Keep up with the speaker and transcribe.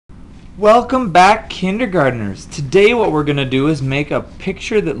Welcome back, kindergartners. Today what we're going to do is make a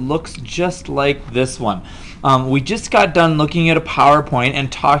picture that looks just like this one. We just got done looking at a PowerPoint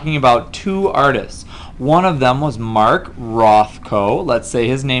and talking about two artists. One of them was Mark Rothko, let's say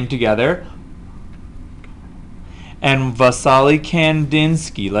his name together, and Wassily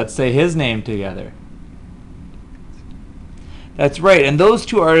Kandinsky, let's say his name together. That's right, and those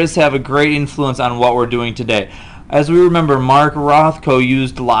two artists have a great influence on what we're doing today. As we remember, Mark Rothko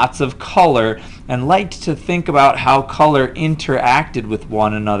used lots of color and liked to think about how color interacted with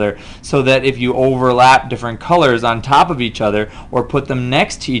one another, so that if you overlap different colors on top of each other or put them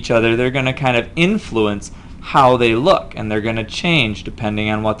next to each other, they're going to kind of influence how they look, and they're going to change depending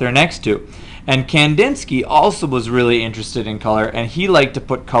on what they're next to. And Kandinsky also was really interested in color, and he liked to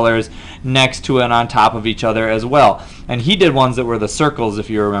put colors next to and on top of each other as well. And he did ones that were the circles, if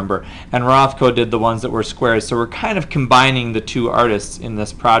you remember, and Rothko did the ones that were squares. So we're kind of combining the two artists in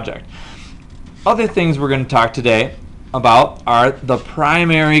this project. Other things we're going to talk today about are the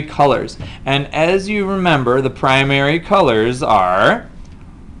primary colors. And as you remember, the primary colors are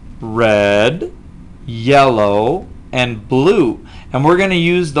red, yellow, and blue. And we're going to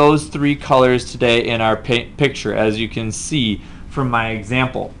use those three colors today in our picture, as you can see from my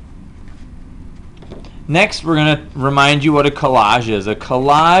example. Next, we're going to remind you what a collage is. A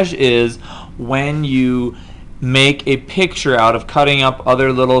collage is when you make a picture out of cutting up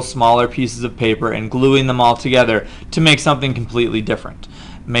other little smaller pieces of paper and gluing them all together to make something completely different.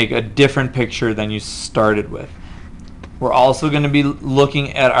 Make a different picture than you started with. We're also going to be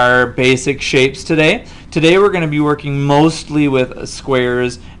looking at our basic shapes today. Today we're going to be working mostly with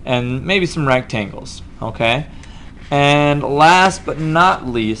squares and maybe some rectangles, okay? And last but not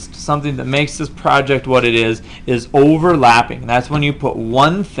least, something that makes this project what it is overlapping. That's when you put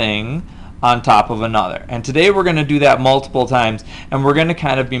one thing on top of another. And today we're going to do that multiple times, and we're going to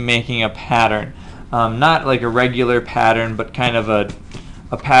kind of be making a pattern. Not like a regular pattern, but kind of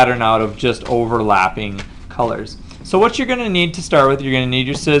a pattern out of just overlapping colors. So what you're going to need to start with, you're going to need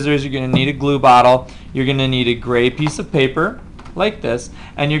your scissors, you're going to need a glue bottle, you're going to need a gray piece of paper like this,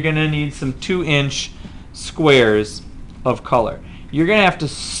 and you're going to need some 2-inch squares of color. You're going to have to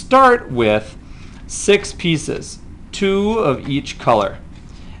start with 6 pieces, 2 of each color.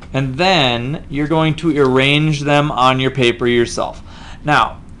 And then you're going to arrange them on your paper yourself.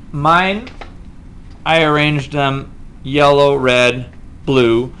 Now, mine, I arranged them yellow, red,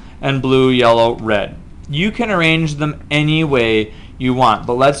 blue, and blue, yellow, red. You can arrange them any way you want,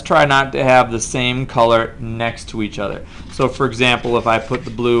 but let's try not to have the same color next to each other. So for example, if I put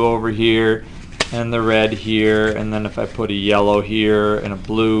the blue over here and the red here, and then if I put a yellow here and a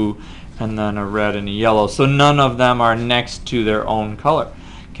blue and then a red and a yellow, so none of them are next to their own color.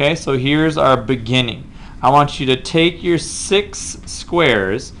 Okay, so here's our beginning. I want you to take your 6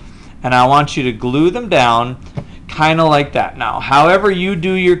 squares and I want you to glue them down kind of like that. Now, however you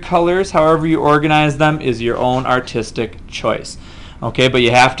do your colors, however you organize them, is your own artistic choice. Okay, but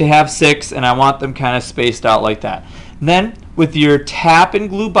you have to have 6, and I want them kind of spaced out like that. And then, with your tap and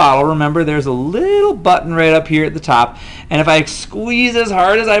glue bottle, remember there's a little button right up here at the top, and if I squeeze as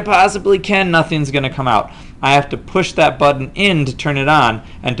hard as I possibly can, nothing's going to come out. I have to push that button in to turn it on,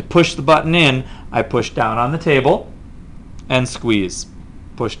 and to push the button in, I push down on the table and squeeze.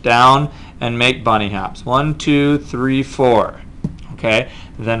 Push down and make bunny hops. 1, 2, 3, 4. Okay,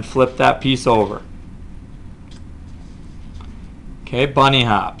 then flip that piece over. Okay, bunny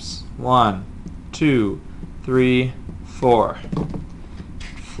hops. 1, 2, 3, 4.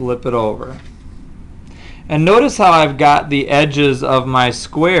 Flip it over. And notice how I've got the edges of my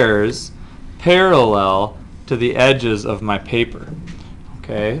squares parallel to the edges of my paper.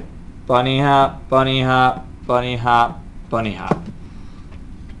 Okay, bunny hop, bunny hop, bunny hop, bunny hop.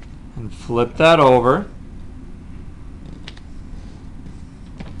 And flip that over.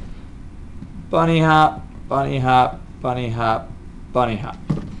 Bunny hop, bunny hop, bunny hop, bunny hop.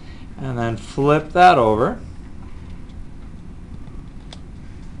 And then flip that over.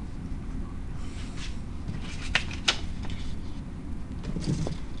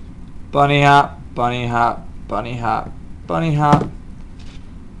 Bunny hop, bunny hop, bunny hop, bunny hop.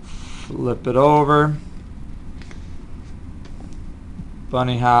 Flip it over.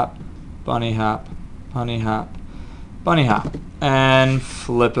 Bunny hop, bunny hop, bunny hop, bunny hop, and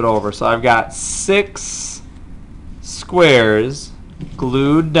flip it over. So I've got 6 squares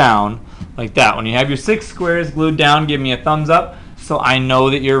glued down like that. When you have your 6 squares glued down, give me a thumbs up so I know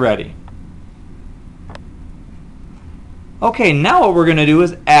that you're ready. Okay, now what we're going to do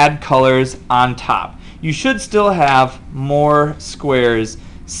is add colors on top. You should still have more squares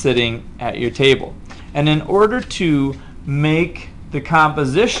sitting at your table. And in order to make the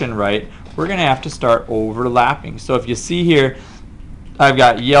composition right, we're going to have to start overlapping. So if you see here, I've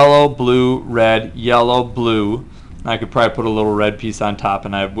got yellow, blue, red, yellow, blue. I could probably put a little red piece on top,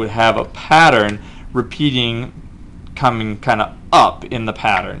 and I would have a pattern repeating, coming kind of up in the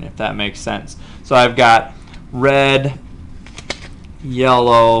pattern, if that makes sense. So I've got red,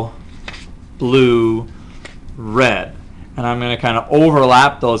 yellow, blue, red. And I'm going to kind of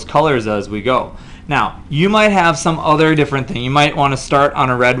overlap those colors as we go. Now, you might have some other different thing. You might want to start on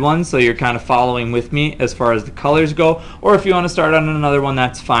a red one, so you're kind of following with me as far as the colors go. Or if you want to start on another one,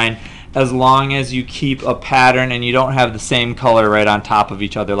 that's fine, as long as you keep a pattern and you don't have the same color right on top of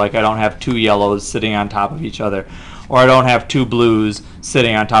each other. Like I don't have two yellows sitting on top of each other, or I don't have two blues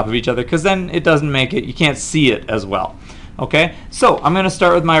sitting on top of each other, because then it doesn't make it, you can't see it as well. Okay, so I'm going to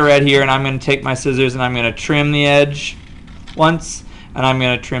start with my red here, and I'm going to take my scissors and I'm going to trim the edge once, and I'm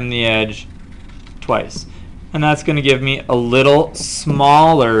going to trim the edge twice. And that's going to give me a little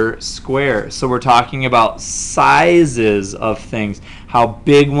smaller square. So we're talking about sizes of things, how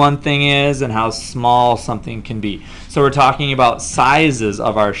big one thing is and how small something can be. So we're talking about sizes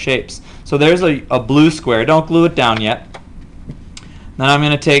of our shapes. So there's a blue square. Don't glue it down yet. Then I'm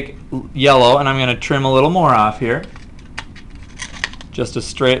going to take yellow and I'm going to trim a little more off here. Just a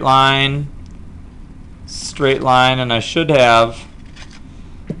straight line, and I should have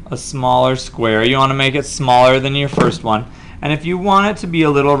a smaller square. You want to make it smaller than your first one. And if you want it to be a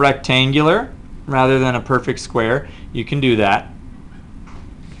little rectangular rather than a perfect square, you can do that.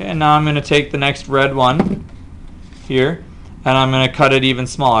 Okay, and now I'm going to take the next red one here, and I'm going to cut it even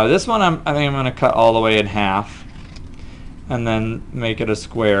smaller. This one I think I'm going to cut all the way in half and then make it a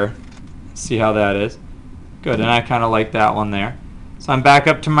square. See how that is? Good, and I kind of like that one there. So I'm back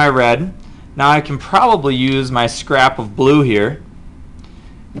up to my red. Now I can probably use my scrap of blue here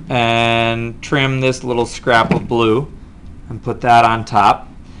and trim this little scrap of blue and put that on top.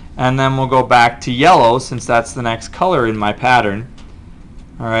 And then we'll go back to yellow, since that's the next color in my pattern.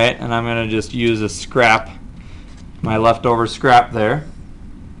 Alright, and I'm going to just use a scrap, my leftover scrap there.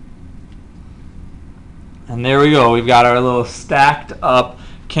 And there we go. We've got our little stacked up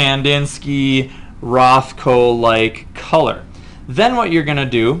Kandinsky Rothko-like color. Then what you're going to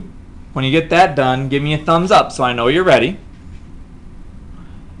do, when you get that done, give me a thumbs up so I know you're ready.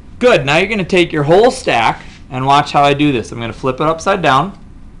 Good. Now you're going to take your whole stack and watch how I do this. I'm going to flip it upside down.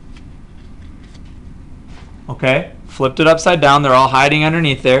 Okay, flipped it upside down. They're all hiding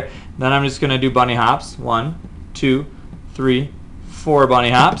underneath there. Then I'm just going to do bunny hops. 1, 2, 3, 4 bunny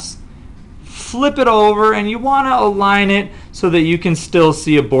hops. Flip it over, and you want to align it so that you can still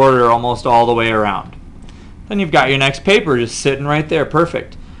see a border almost all the way around. Then you've got your next paper just sitting right there.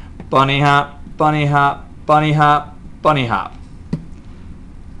 Perfect. Bunny hop, bunny hop, bunny hop, bunny hop.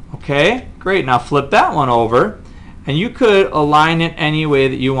 Okay, great. Now flip that one over, and you could align it any way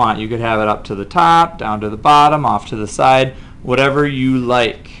that you want. You could have it up to the top, down to the bottom, off to the side, whatever you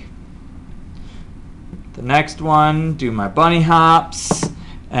like. The next one, do my bunny hops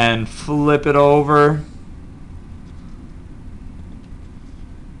and flip it over.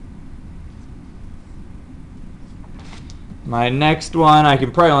 My next one, I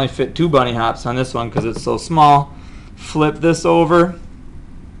can probably only fit 2 bunny hops on this one because it's so small. Flip this over.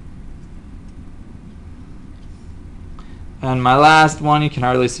 And my last one, you can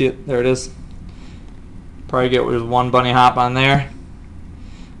hardly see it. There it is. Probably get with 1 bunny hop on there.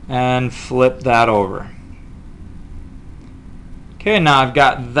 And flip that over. Okay, now I've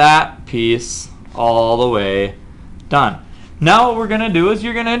got that piece all the way done. Now what we're going to do is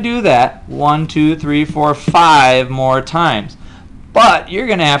you're going to do that 1, 2, 3, 4, 5 more times. But you're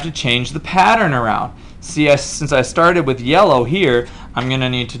going to have to change the pattern around. See, since I started with yellow here, I'm going to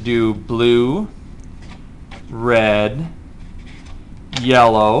need to do blue, red,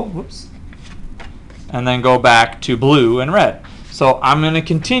 yellow, whoops, and then go back to blue and red. So I'm going to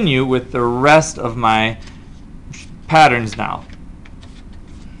continue with the rest of my patterns now.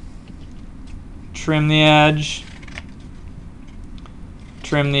 Trim the edge.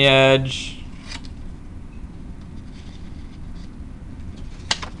 Trim the edge.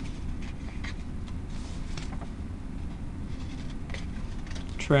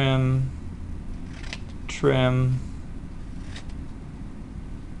 Trim. Trim.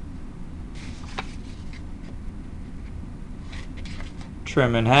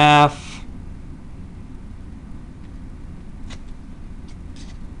 Trim in half.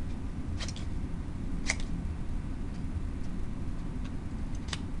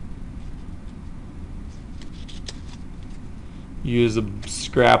 Use a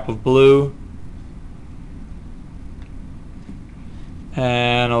scrap of blue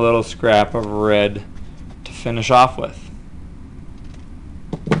and a little scrap of red to finish off with.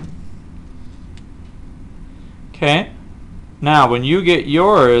 Okay, now when you get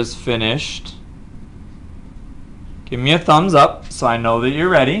yours finished, give me a thumbs up so I know that you're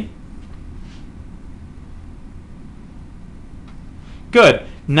ready. Good.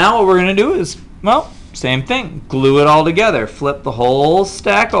 Now what we're going to do is, well, same thing. Glue it all together. Flip the whole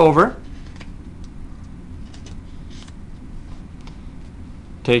stack over.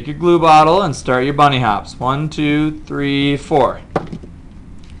 Take your glue bottle and start your bunny hops. 1, 2, 3, 4.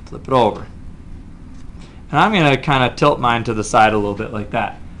 Flip it over. And I'm going to kind of tilt mine to the side a little bit like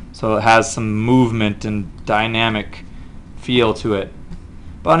that, so it has some movement and dynamic feel to it.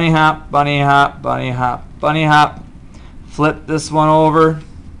 Bunny hop, bunny hop, bunny hop, bunny hop. Flip this one over.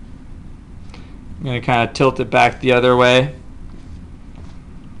 I'm going to kind of tilt it back the other way.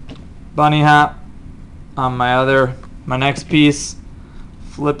 Bunny hop on my next piece.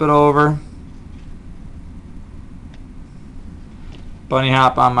 Flip it over. Bunny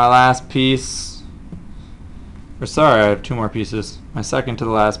hop on my last piece. Or sorry, I have 2 more pieces. My second to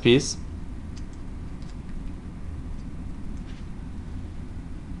the last piece.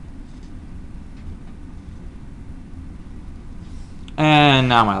 And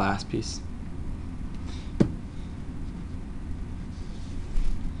now my last piece.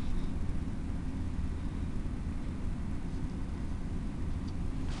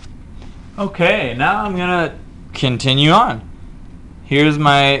 Okay, now I'm gonna continue on. Here's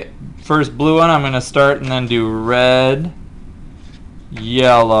my first blue one. I'm gonna start and then do red,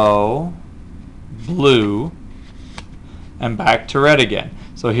 yellow, blue, and back to red again.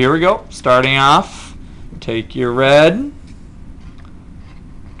 So here we go. Starting off, take your red,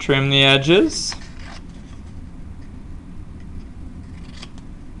 trim the edges.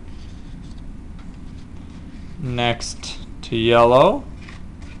 Next to yellow.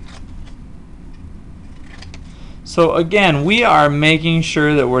 So again, we are making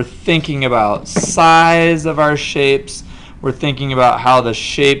sure that we're thinking about size of our shapes. We're thinking about how the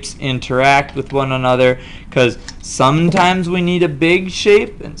shapes interact with one another, because sometimes we need a big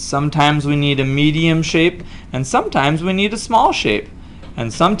shape, and sometimes we need a medium shape, and sometimes we need a small shape,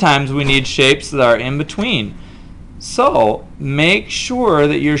 and sometimes we need shapes that are in between. So make sure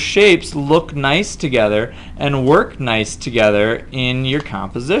that your shapes look nice together and work nice together in your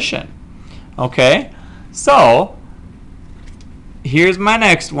composition. Okay, so here's my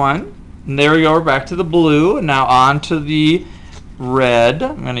next one. And there we go, we're back to the blue. Now on to the red.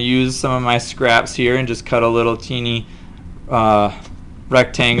 I'm going to use some of my scraps here and just cut a little teeny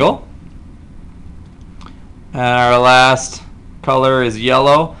rectangle. And our last color is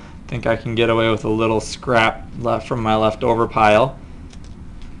yellow. I think I can get away with a little scrap left from my leftover pile.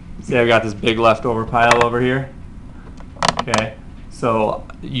 See, I've got this big leftover pile over here. Okay, so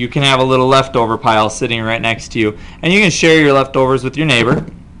you can have a little leftover pile sitting right next to you, and you can share your leftovers with your neighbor.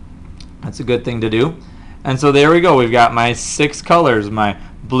 That's a good thing to do. And so there we go. We've got my 6 colors, my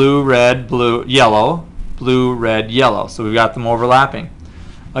blue, red, blue, yellow, blue, red, yellow. So we've got them overlapping.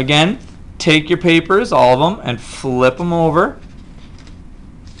 Again, take your papers, all of them, and flip them over.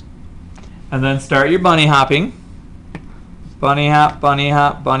 And then start your bunny hopping. Bunny hop, bunny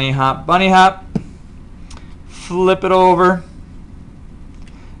hop, bunny hop, bunny hop. Flip it over.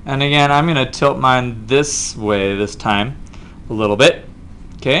 And again, I'm going to tilt mine this way this time a little bit.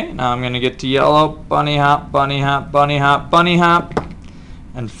 Okay, now I'm going to get to yellow, bunny hop, bunny hop, bunny hop, bunny hop,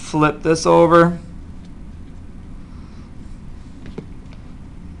 and flip this over.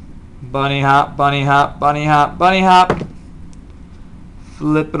 Bunny hop, bunny hop, bunny hop, bunny hop.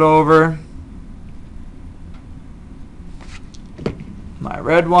 Flip it over. My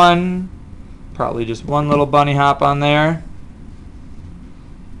red one, probably just one little bunny hop on there.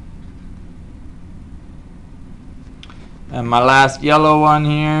 And my last yellow one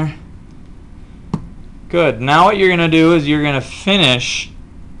here. Good. Now what you're going to do is you're going to finish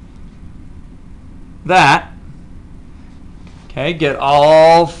that. Okay, get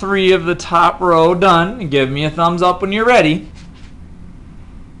all 3 of the top row done and give me a thumbs up when you're ready.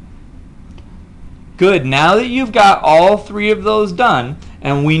 Good. Now that you've got all 3 of those done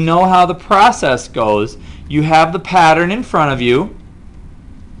and we know how the process goes, you have the pattern in front of you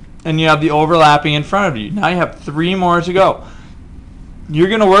and you have the overlapping in front of you. Now you have 3 more to go. You're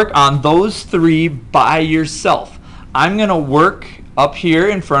going to work on those 3 by yourself. I'm going to work up here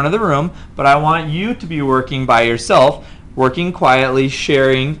in front of the room, but I want you to be working by yourself, working quietly,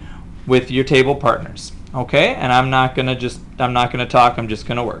 sharing with your table partners. Okay? And I'm not going to talk, I'm just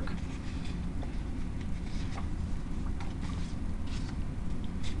going to work.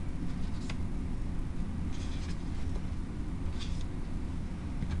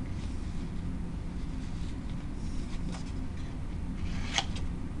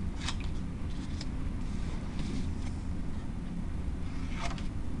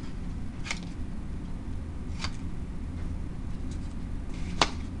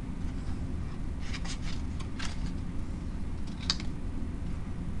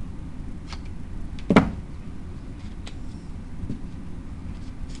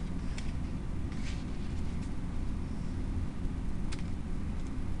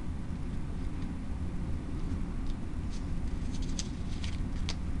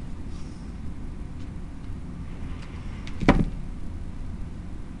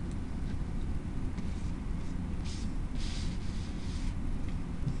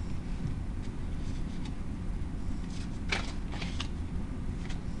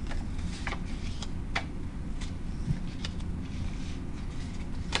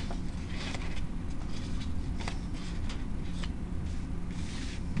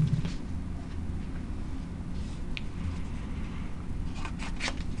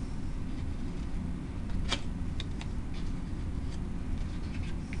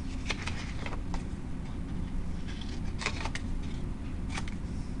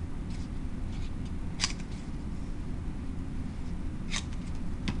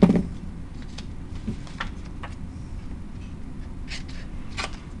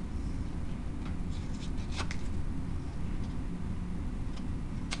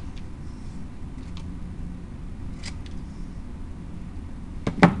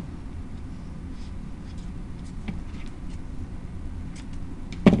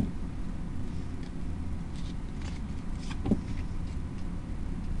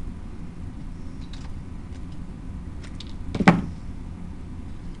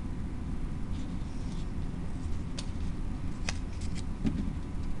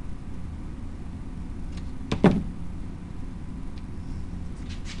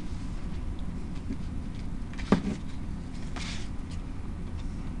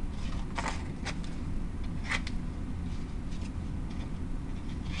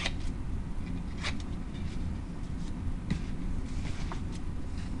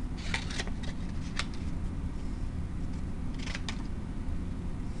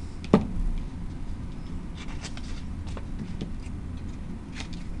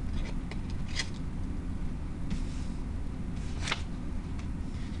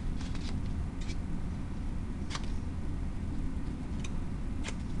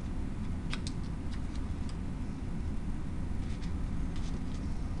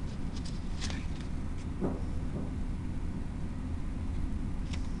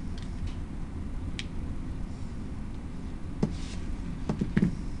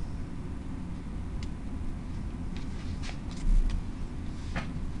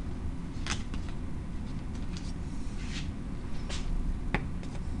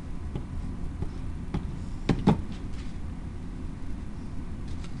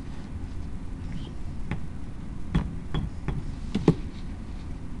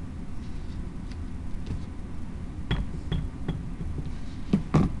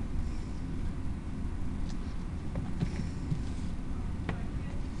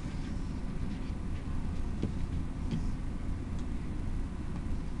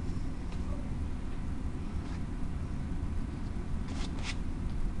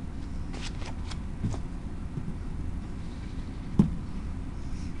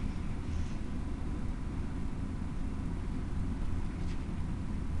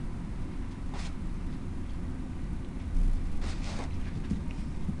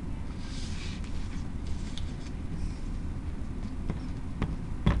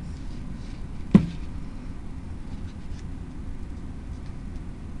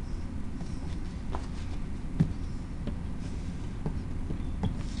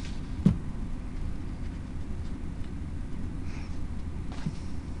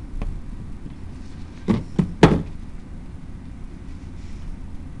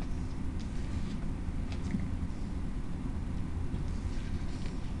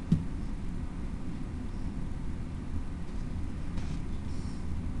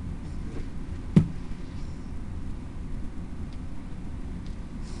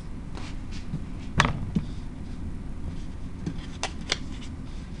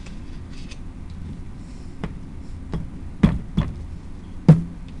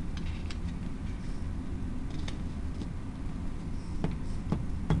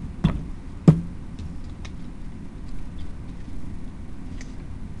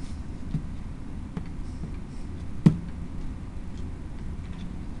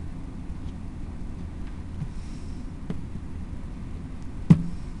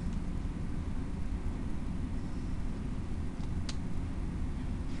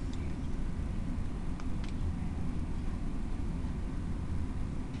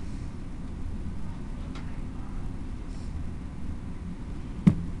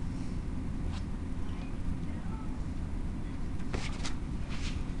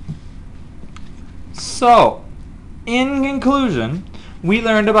 So, in conclusion, we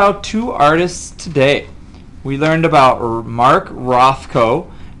learned about two artists today. We learned about Mark Rothko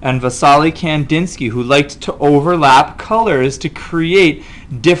and Wassily Kandinsky, who liked to overlap colors to create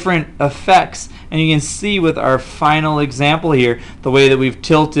different effects. And you can see with our final example here, the way that we've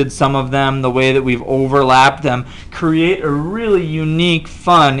tilted some of them, the way that we've overlapped them, create a really unique,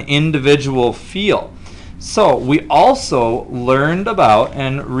 fun, individual feel. So we also learned about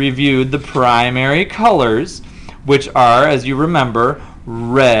and reviewed the primary colors, which are, as you remember,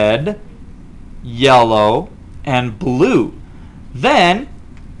 red, yellow, and blue. Then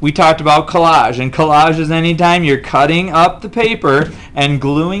we talked about collage, and collage is anytime you're cutting up the paper and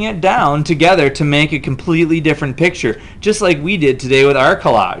gluing it down together to make a completely different picture, just like we did today with our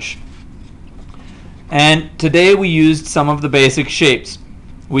collage. And today we used some of the basic shapes.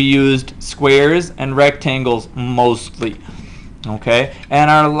 We used squares and rectangles mostly. Okay?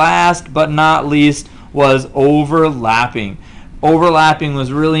 And our last but not least was overlapping. Overlapping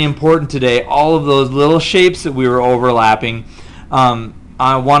was really important today. All of those little shapes that we were overlapping, one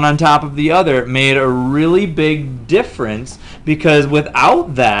on top of the other, made a really big difference, because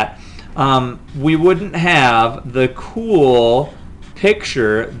without that, we wouldn't have the cool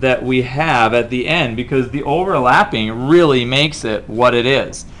picture that we have at the end, because the overlapping really makes it what it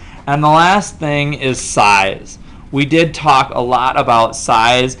is. And the last thing is size. We did talk a lot about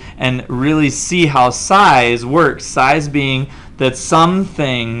size and really see how size works. Size being that some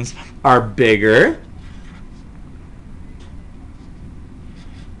things are bigger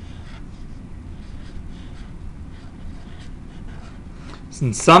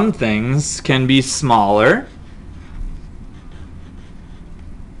and some things can be smaller.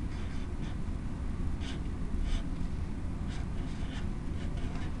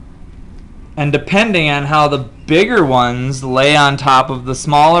 And depending on how the bigger ones lay on top of the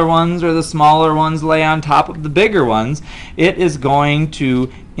smaller ones, or the smaller ones lay on top of the bigger ones, it is going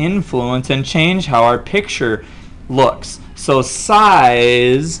to influence and change how our picture looks. So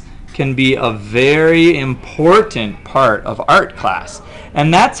size can be a very important part of art class.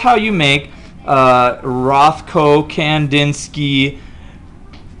 And that's how you make Rothko Kandinsky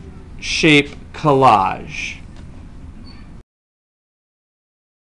shape collage.